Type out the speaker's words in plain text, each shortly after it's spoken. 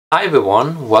Hi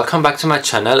everyone, welcome back to my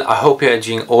channel. I hope you are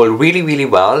doing all really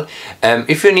well.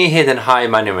 If you're new here, then hi,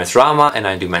 my name is Rahma and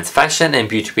I do men's fashion and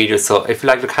beauty videos. So if you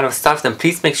like the kind of stuff, then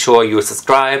please make sure you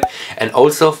subscribe and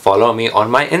also follow me on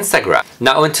my Instagram.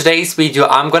 Now in today's video,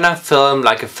 I'm gonna film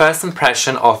like a first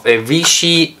impression of a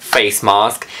Vichy face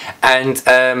mask. And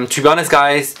to be honest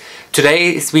guys,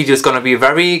 today's video is gonna be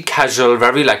very casual,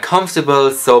 very like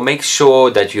comfortable. So make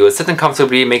sure that you're sitting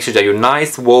comfortably, make sure that you're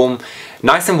nice and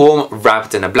warm,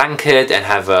 wrapped in a blanket and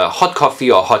have a hot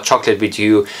coffee or hot chocolate with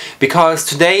you, because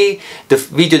today the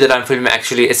video that I'm filming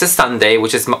actually is a Sunday,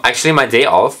 which is actually my day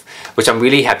off, which I'm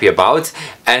really happy about.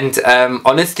 And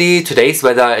honestly, today's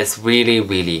weather is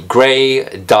really grey,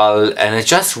 dull, and it's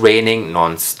just raining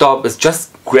non-stop. It's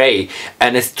just grey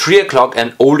and it's 3 o'clock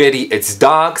and already it's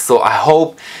dark. So I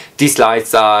hope these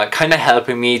lights are kind of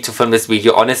helping me to film this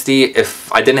video. Honestly,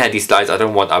 if I didn't have these lights, I don't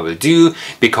know what I will do,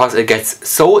 because it gets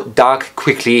so dark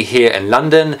quickly here in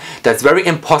London that's very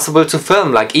impossible to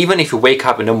film. Like even if you wake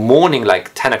up in the morning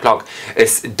like 10 o'clock,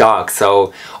 it's dark.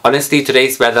 So honestly,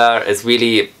 today's weather is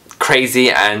really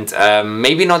crazy and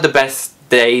maybe not the best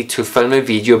day to film a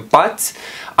video, but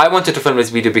I wanted to film this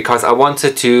video because I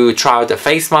wanted to try out a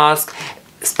face mask,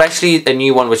 especially a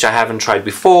new one which I haven't tried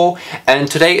before. And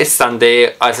today is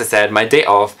Sunday, as I said, my day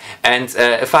off. And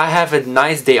if I have a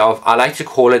nice day off, I like to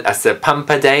call it as a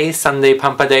pamper day, Sunday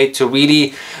pamper day, to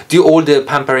really do all the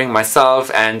pampering myself.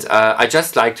 And I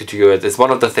just like to do it. It's one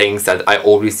of the things that I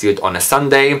always do it on a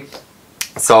Sunday.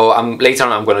 So later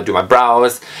on I'm gonna do my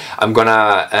brows, I'm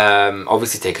gonna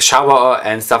obviously take a shower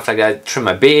and stuff like that, trim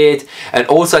my beard, and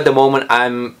also at the moment I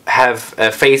have a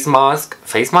hair mask.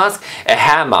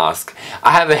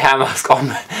 I have a hair mask on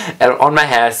my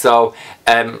hair, so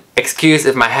excuse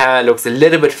if my hair looks a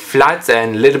little bit flat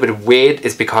and a little bit weird,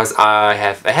 is because I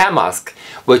have a hair mask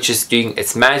which is doing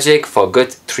its magic for a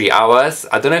good 3 hours.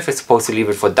 I don't know if it's supposed to leave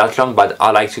it for that long, but I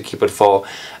like to keep it for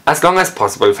as long as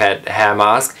possible with a hair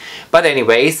mask. But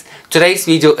anyways, today's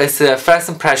video is a first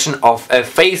impression of a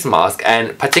face mask,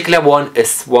 and particular one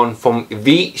is one from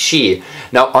Vichy.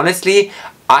 Now honestly,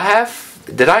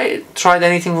 did I try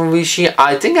anything from Vichy?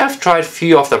 I think I've tried a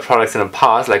few of the products in the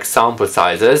past, like sample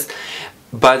sizes,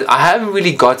 but I haven't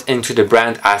really got into the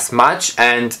brand as much.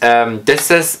 And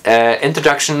this is an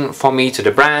introduction for me to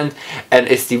the brand, and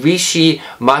it's the Vichy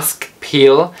Mask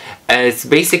Peel. And it's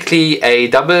basically a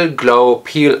double glow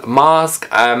peel mask.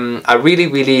 I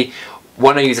really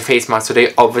want to use a face mask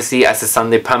today. Obviously, as a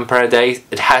Sunday pamper day,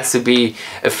 it has to be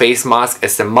a face mask.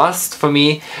 It's a must for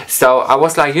me. So I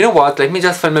was like, you know what, let me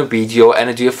just film a video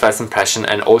and do a first impression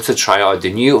and also try out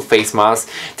the new face mask.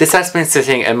 This has been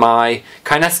sitting in my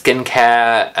kind of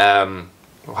skincare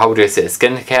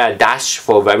skincare dash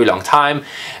for a very long time,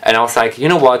 and I was like, you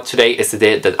know what, today is the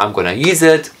day that I'm gonna use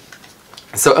it.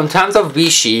 So in terms of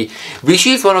Vichy,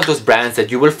 Vichy is one of those brands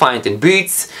that you will find in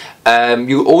Boots.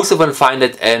 You also will find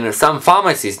it in some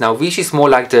pharmacies. Now Vichy is more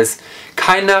like this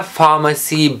kind of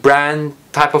pharmacy brand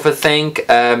type of a thing.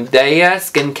 Their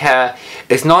skincare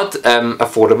is not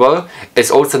affordable.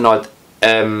 It's also not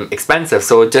expensive.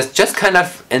 So just kind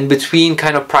of in between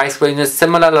kind of price ranges,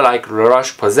 similar like La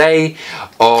Roche-Posay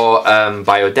or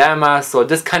Bioderma. So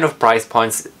this kind of price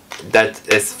points, that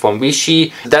is from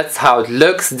Vichy. That's how it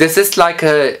looks. This is like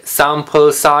a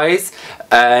sample size,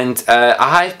 and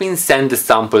I have been sent the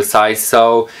sample size.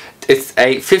 So it's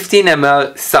a 15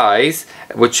 ml size,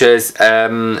 which is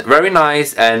very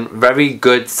nice and very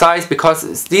good size,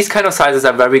 because these kind of sizes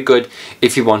are very good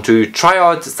if you want to try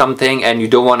out something and you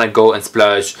don't want to go and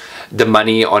splurge the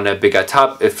money on a bigger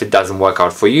tub if it doesn't work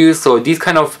out for you. So these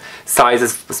kind of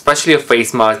sizes, especially a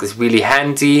face mask, is really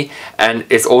handy and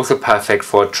is also perfect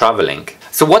for traveling.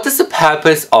 So what is the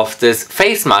purpose of this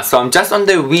face mask? So I'm just on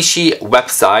the Vichy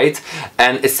website,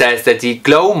 and it says that the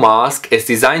glow mask is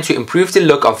designed to improve the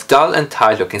look of dull and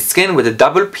tired looking skin with a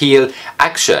double peel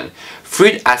action.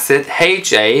 Fruit acid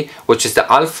HA, which is the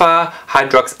alpha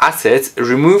hydrox acid,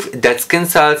 remove dead skin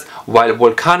cells, while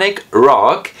volcanic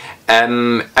rock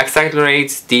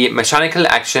accelerates the mechanical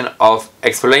action of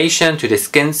exfoliation to the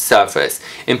skin surface.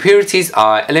 Impurities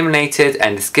are eliminated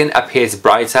and the skin appears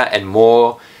brighter and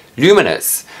more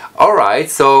luminous. Alright,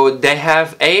 so they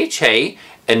have AHA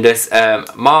in this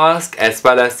mask, as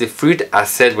well as the fruit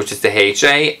acid, which is the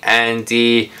HA, and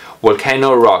the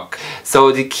volcano rock.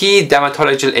 So the key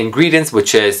dermatological ingredients,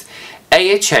 which is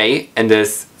AHA in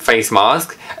this face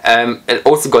mask, it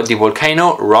also got the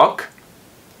volcano rock,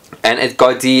 and it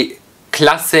got the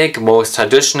classic, most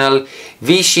traditional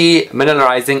Vichy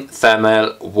mineralizing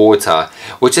thermal water,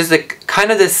 which is the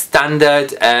kind of the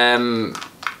standard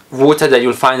water that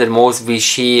you'll find in most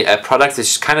Vichy products.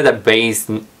 It's kind of the base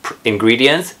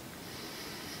ingredients.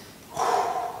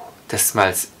 this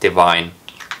smells divine.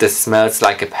 This smells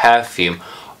like a perfume.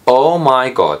 Oh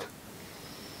my god.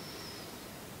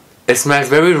 It smells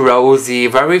very rosy,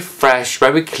 very fresh,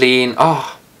 very clean.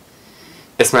 Oh,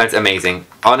 it smells amazing.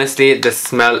 Honestly, the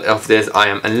smell of this, I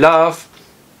am in love.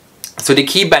 So the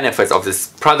key benefits of this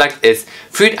product is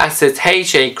fruit acid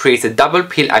HA creates a double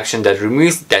peel action that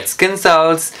removes dead skin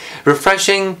cells,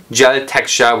 refreshing gel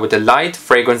texture with a light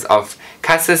fragrance of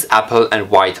cassis, apple and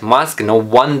white musk. No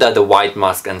wonder the white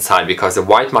musk inside, because the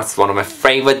white musk is one of my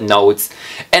favorite notes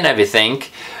in everything.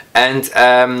 And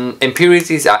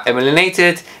impurities are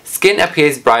eliminated, skin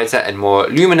appears brighter and more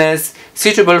luminous,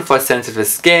 suitable for sensitive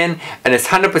skin, and is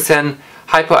 100%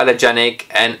 hypoallergenic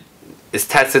and is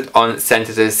tested on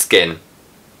sensitive skin.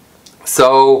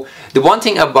 So the one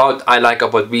thing I like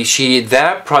about Vichy,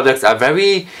 their products are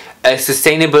very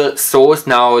sustainable source.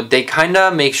 Now they kind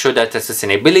of make sure that the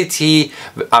sustainability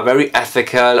are very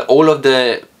ethical. All of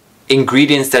the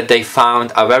ingredients that they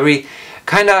found are very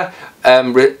kind of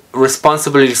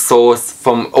responsibly sourced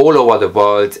from all over the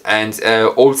world, and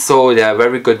also they are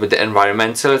very good with the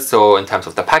environmental, so in terms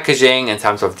of the packaging, in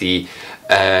terms of the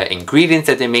ingredients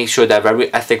that they make sure they're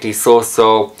very ethically sourced.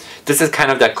 So this is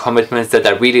kind of the commitments that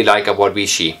I really like about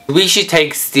Vichy. Vichy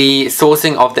takes the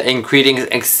sourcing of the ingredients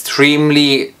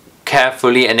extremely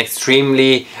carefully and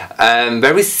extremely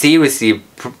very seriously.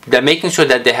 They're making sure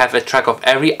that they have a track of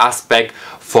every aspect,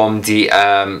 from the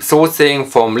sourcing,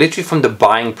 literally from the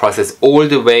buying process all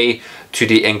the way to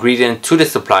the ingredient to the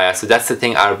supplier. So that's the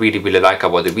thing I really like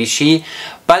about the Vichy.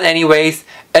 But anyways,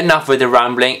 enough with the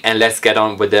rambling and let's get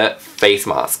on with the face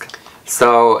mask.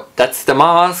 So that's the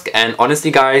mask, and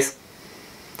honestly guys,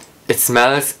 it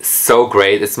smells so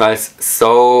great. It smells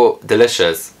so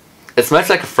delicious. It smells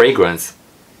like a fragrance.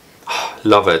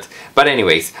 Love it. But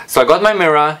anyways, so I got my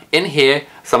mirror in here,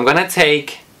 so I'm gonna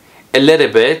take a little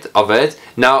bit of it.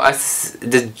 Now, as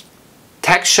the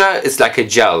texture is like a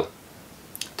gel,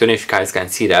 don't know if you guys can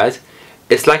see that.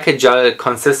 It's like a gel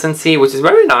consistency, which is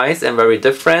very nice and very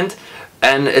different,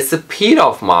 and it's a peel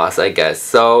off mask, I guess.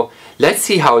 So let's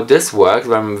see how this works.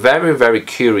 I'm very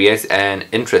curious and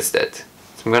interested.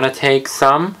 So I'm gonna take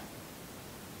some,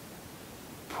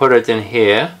 put it in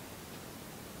here,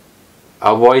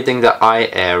 avoiding the eye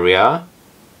area.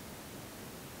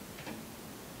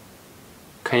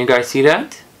 Can you guys see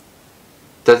that?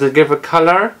 Does it give a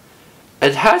color?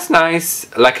 It has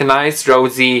like a nice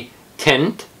rosy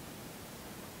tint.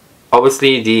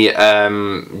 Obviously the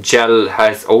gel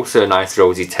has also a nice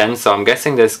rosy tint, so I'm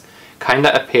guessing this kind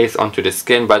of appears onto the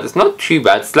skin, but it's not too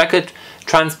bad. It's like a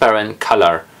transparent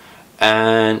color.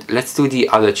 And let's do the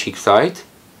other cheek side.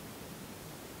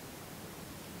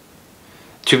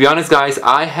 To be honest guys,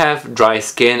 I have dry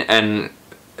skin, and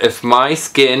if my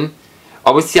skin,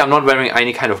 obviously I'm not wearing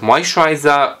any kind of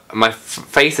moisturizer, my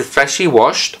face is freshly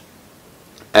washed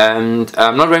and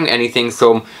I'm not wearing anything,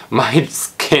 so my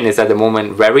skin is at the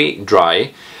moment very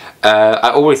dry.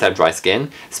 I always have dry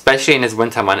skin, especially in this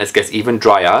winter month it gets even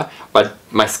drier, but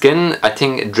my skin, I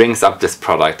think, drinks up this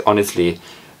product, honestly.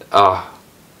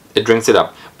 It drinks it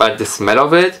up. But the smell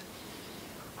of it,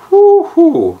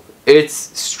 it's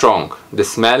strong. The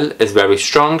smell is very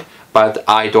strong, but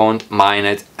I don't mind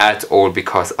it at all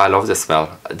because I love the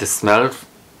smell. The smell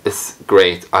is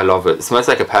great. I love it. It smells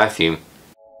like a perfume.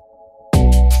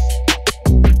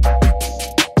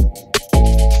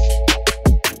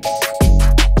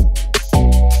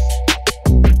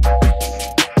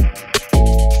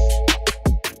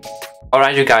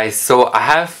 Alright you guys, so I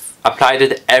have applied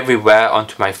it everywhere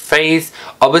onto my face.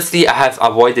 Obviously I have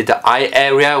avoided the eye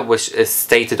area, which is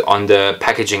stated on the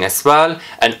packaging as well,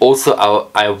 and also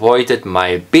I avoided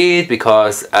my beard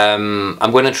because I'm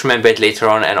going to trim my beard later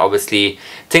on, and obviously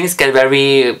things get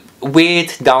very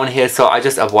weird down here, so I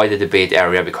just avoided the beard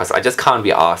area because I just can't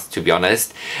be asked, to be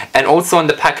honest. And also on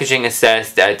the packaging it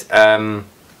says that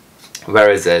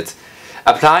where is it?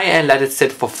 Apply and let it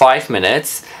sit for 5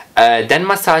 minutes, then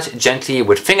massage gently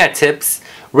with fingertips.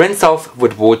 Rinse off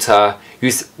with water.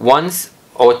 Use once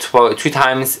or 2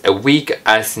 times a week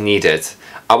as needed.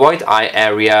 Avoid eye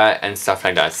area and stuff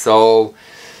like that. So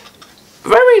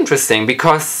very interesting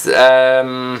because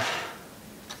where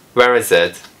is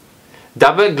it?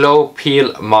 Double glow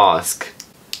peel mask.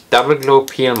 Double glow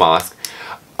peel mask.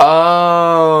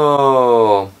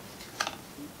 Oh.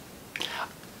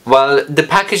 Well, the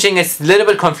packaging is a little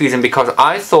bit confusing because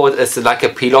I thought it's like a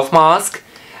peel off mask.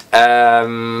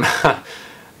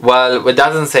 Well, it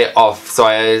doesn't say off, so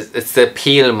it's a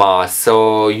peel mask,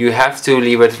 so you have to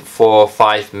leave it for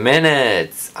 5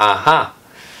 minutes. Aha!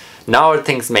 Now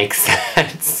things make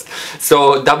sense.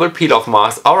 So double peel off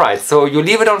mask. Alright, so you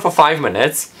leave it on for 5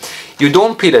 minutes. you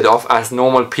don't peel it off as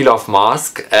normal peel off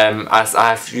mask, as I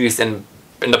have used in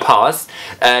the past.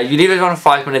 You leave it on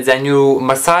 5 minutes, then you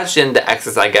massage in the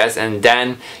excess, I guess, and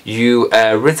then you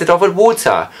rinse it off with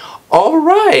water.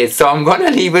 Alright, so I'm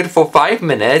gonna leave it for 5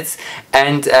 minutes,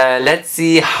 and let's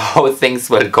see how things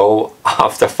will go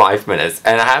after 5 minutes.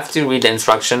 And I have to read the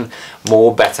instruction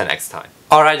more better next time.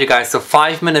 Alright you guys, so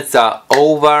 5 minutes are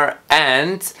over,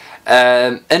 and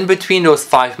in between those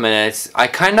 5 minutes I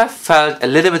kind of felt a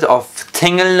little bit of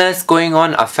tingleness going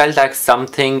on. I felt like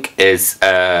something is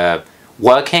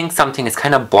working, something is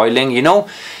kind of boiling, you know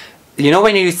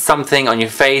when you use something on your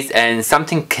face and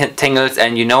something tingles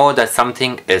and you know that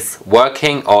something is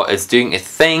working or is doing its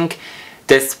thing.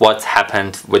 This what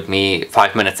happened with me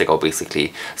 5 minutes ago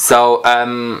basically. So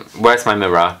where's my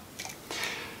mirror?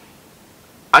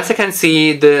 As you can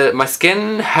see, my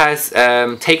skin has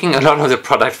taken a lot of the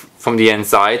product from the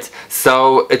inside,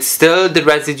 so it's still the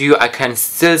residue. I can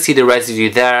still see the residue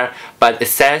there, but it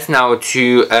says now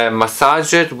to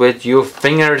massage it with your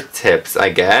fingertips, I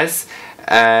guess.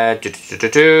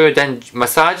 Then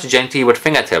massage gently with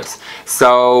fingertips.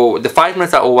 So the 5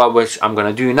 minutes are over. Which I'm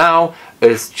gonna do now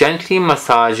is gently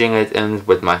massaging it in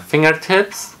with my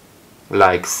fingertips,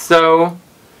 like so.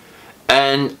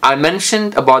 And I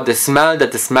mentioned about the smell,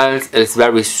 that the smell is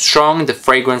very strong, the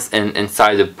fragrance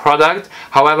inside the product.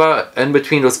 However, in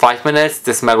between those 5 minutes,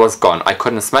 the smell was gone. I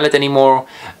couldn't smell it anymore,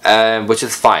 which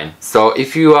is fine. So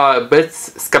if you are a bit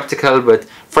skeptical with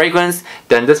fragrance,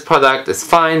 then this product is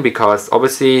fine, because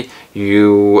obviously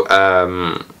you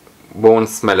won't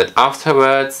smell it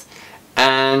afterwards.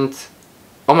 And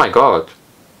oh my god,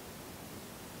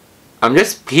 I'm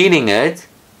just peeling it.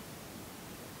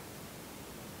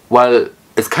 Well,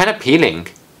 it's kind of peeling.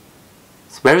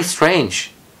 It's very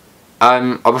strange.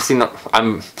 Obviously not.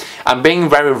 I'm being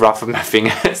very rough with my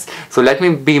fingers. So let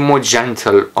me be more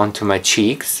gentle onto my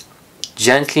cheeks,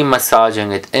 gently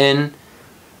massaging it in.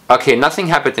 Okay, nothing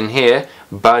happened in here,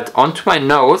 but onto my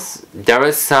nose there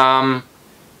is some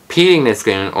peelingness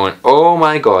going on. Oh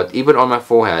my god, even on my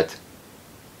forehead.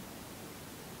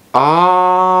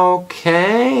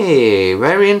 Okay,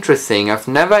 very interesting. I've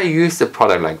never used a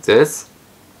product like this.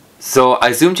 So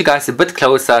I zoomed you guys a bit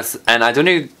closer, and I don't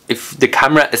know if the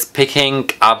camera is picking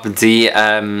up the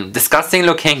disgusting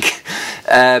looking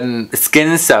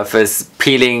skin surface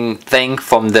peeling thing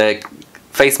from the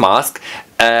face mask.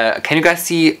 Can you guys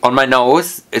see on my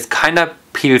nose? It kind of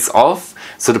peels off.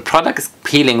 So the product is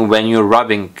peeling when you're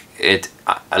rubbing it,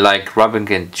 like rubbing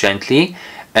it gently,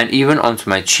 and even onto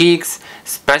my cheeks,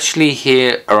 especially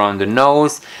here around the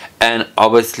nose, and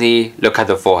obviously look at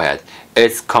the forehead.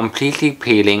 It's completely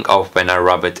peeling off when I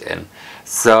rub it in.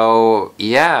 So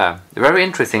yeah, very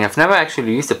interesting. I've never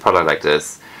actually used a product like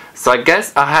this. So I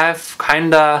guess I have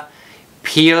kinda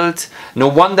peeled. No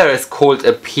wonder it's called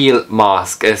a peel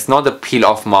mask. It's not a peel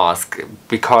off mask,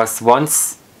 because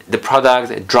once the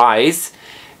product dries,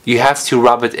 you have to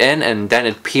rub it in and then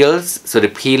it peels. So the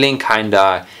peeling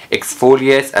kinda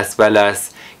exfoliates as well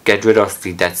as get rid of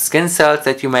the dead skin cells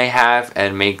that you may have,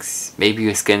 and makes maybe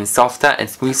your skin softer and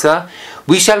smoother.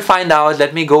 We shall find out.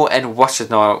 Let me go and wash it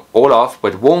now all off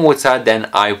with warm water, then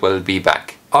I will be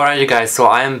back. Alright you guys, so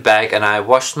I am back and I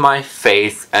washed my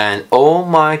face, and oh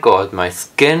my god, my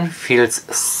skin feels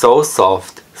so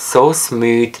soft, so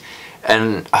smooth,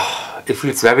 and it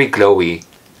feels very glowy.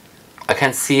 I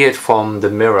can see it from the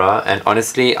mirror, and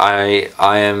honestly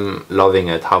I am loving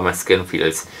it, how my skin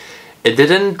feels. It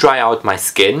didn't dry out my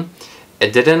skin.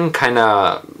 It didn't kind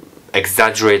of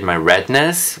exaggerate my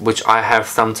redness, which I have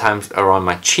sometimes around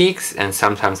my cheeks and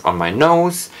sometimes on my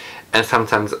nose and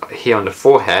sometimes here on the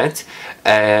forehead.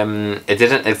 It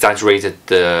didn't exaggerate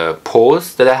the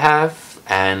pores that I have,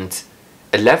 and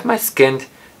it left my skin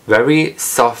very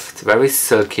soft, very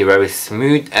silky, very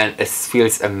smooth, and it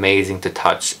feels amazing to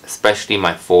touch, especially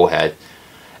my forehead.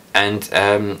 And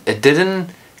it didn't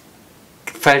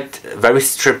felt very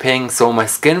stripping, so my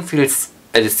skin feels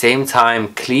at the same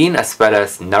time clean as well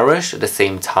as nourished at the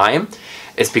same time.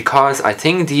 It's because I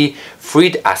think the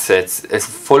fruit acids is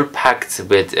full packed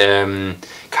with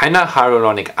kind of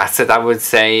hyaluronic acid, I would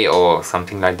say, or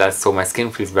something like that, so my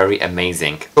skin feels very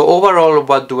amazing. So overall,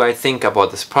 what do I think about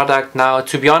this product now?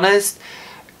 To be honest,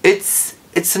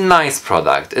 it's a nice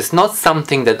product. It's not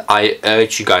something that I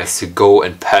urge you guys to go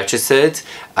and purchase it.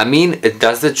 I mean, it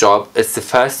does the job. It's the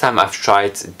first time I've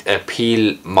tried a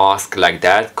peel mask like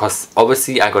that, because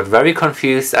obviously I got very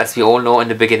confused, as we all know, in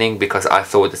the beginning, because I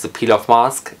thought it's a peel off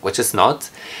mask, which is not.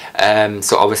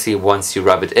 So obviously once you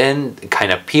rub it in, it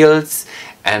kind of peels,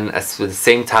 and at the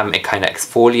same time it kind of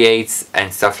exfoliates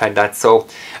and stuff like that. So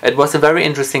it was a very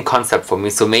interesting concept for me,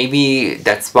 so maybe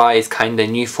that's why it's kind of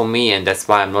new for me, and that's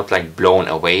why I'm not like blown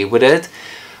away with it.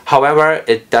 However,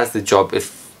 it does the job.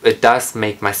 It does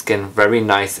make my skin very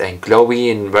nice and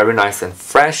glowy and very nice and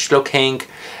fresh looking.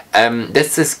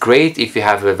 This is great if you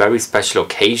have a very special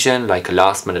occasion, like a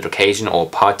last minute occasion or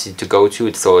party to go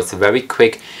to. So it's a very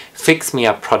quick fix me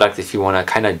up product if you want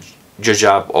to kind of judge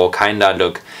up or kind of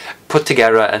look put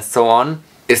together and so on.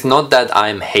 It's not that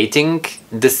I'm hating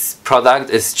this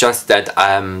product, it's just that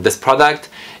this product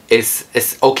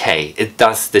is okay. It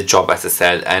does the job, as I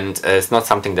said, and it's not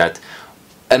something that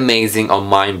amazing or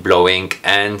mind-blowing,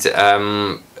 and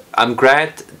I'm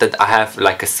glad that I have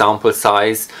like a sample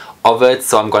size of it,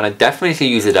 so I'm gonna definitely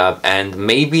use it up, and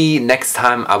maybe next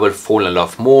time I will fall in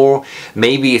love more.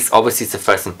 Maybe it's obviously it's the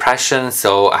first impression,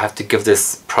 so I have to give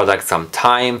this product some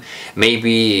time.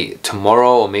 Maybe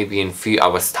tomorrow or maybe in a few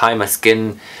hours time my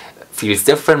skin feels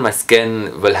different, my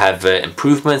skin will have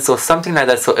improvements or something like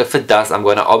that. So if it does, I'm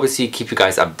gonna obviously keep you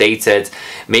guys updated.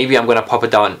 Maybe I'm gonna pop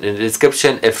it down in the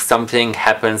description if something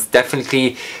happens.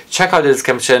 Definitely check out the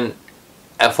description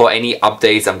for any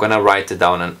updates. I'm gonna write it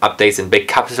down and updates in big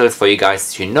capitals for you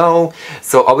guys to know.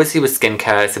 So obviously with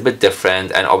skincare it's a bit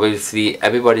different, and obviously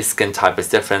everybody's skin type is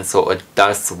different, so it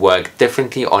does work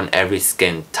differently on every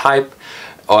skin type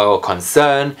or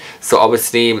concern. So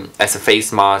obviously as a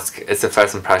face mask it's a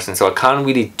first impression, so I can't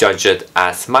really judge it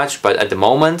as much, but at the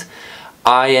moment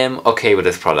I am okay with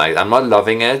this product. I'm not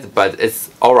loving it, but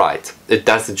it's alright. It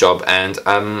does the job, and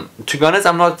to be honest,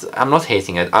 I'm not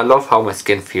hating it. I love how my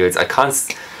skin feels. I can't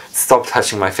stop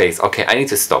touching my face. Okay, I need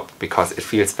to stop because it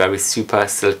feels very super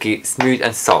silky, smooth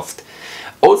and soft.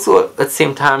 Also at the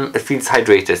same time it feels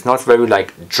hydrated. It's not very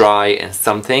like dry and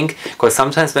something, because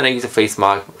sometimes when I use a face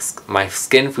mask my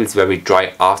skin feels very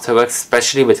dry afterwards,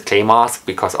 especially with clay mask,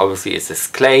 because obviously it's this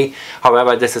clay.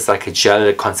 However, this is like a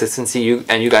gel consistency,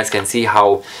 and you guys can see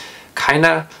how kind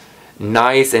of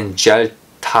nice and gel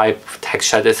type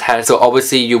texture this has. So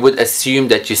obviously you would assume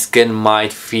that your skin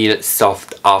might feel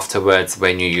soft afterwards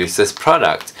when you use this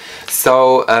product.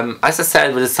 So as I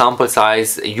said, with the sample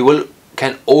size you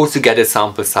can also get a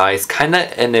sample size kind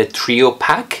of in a trio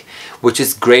pack, which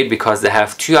is great because they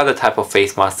have two other type of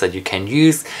face masks that you can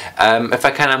use. If I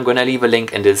can, I'm gonna leave a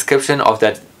link in the description of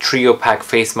that trio pack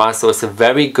face mask. So it's a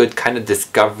very good kind of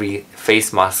discovery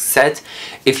face mask set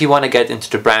if you want to get into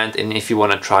the brand and if you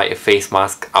want to try a face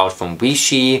mask out from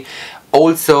Vichy.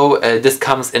 Also this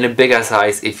comes in a bigger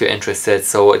size if you're interested,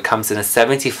 so it comes in a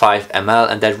 75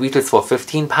 ml and that retails for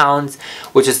 £15,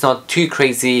 which is not too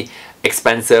crazy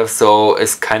expensive, so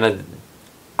it's kind of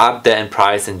up there in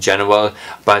price in general,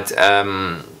 but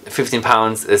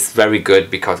 £15 is very good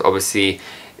because obviously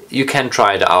you can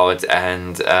try it out,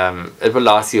 and it will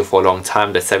last you for a long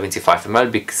time, the 75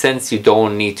 ml, since you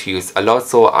don't need to use a lot.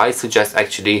 So I suggest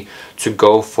actually to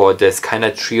go for this kind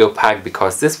of trio pack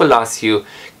because this will last you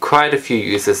quite a few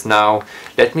uses. Now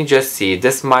let me just see,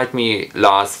 this might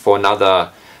last for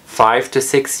another 5 to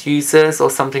 6 uses or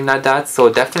something like that,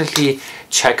 so definitely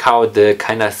check out the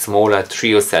kind of smaller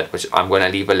trio set, which I'm gonna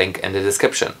leave a link in the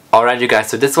description. Alright you guys,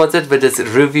 so this was it with this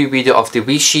review video of the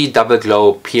Vichy Double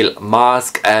Glow Peel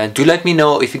Mask, and do let me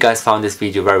know if you guys found this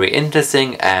video very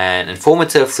interesting and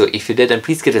informative. So if you did, then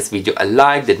please give this video a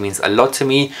like, that means a lot to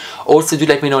me. Also do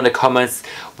let me know in the comments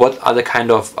what other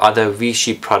kind of other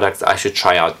Vichy products I should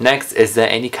try out next. Is there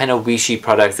any kind of Vichy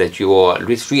products that you are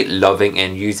literally loving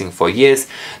and using for years?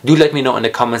 Do let me know in the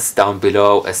comments down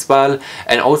below as well,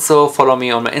 and also follow me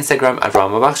on my Instagram at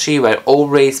Rahma, where I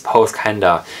always post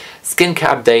kinda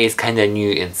skincare updates, kinda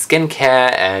new in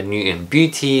skincare and new in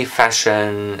beauty,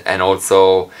 fashion, and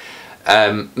also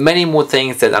many more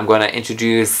things that I'm gonna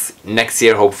introduce next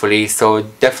year hopefully. So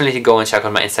definitely go and check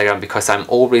out my Instagram because I'm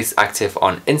always active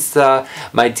on Insta.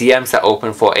 My DMs are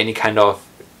open for any kind of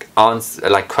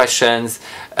questions.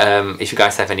 If you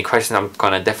guys have any questions, I'm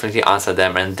gonna definitely answer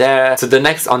them in there. So the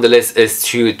next on the list is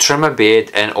to trim a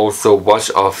beard and also wash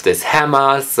off this hair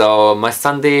mask. So my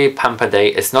Sunday pamper day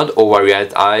is not over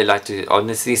yet. I like to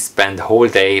honestly spend the whole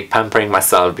day pampering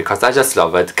myself because I just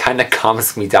love it. Kind of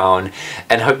calms me down,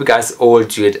 and I hope you guys all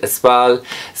do it as well.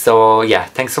 So yeah,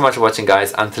 thanks so much for watching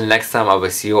guys. Until next time, I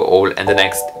will see you all in the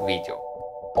next video.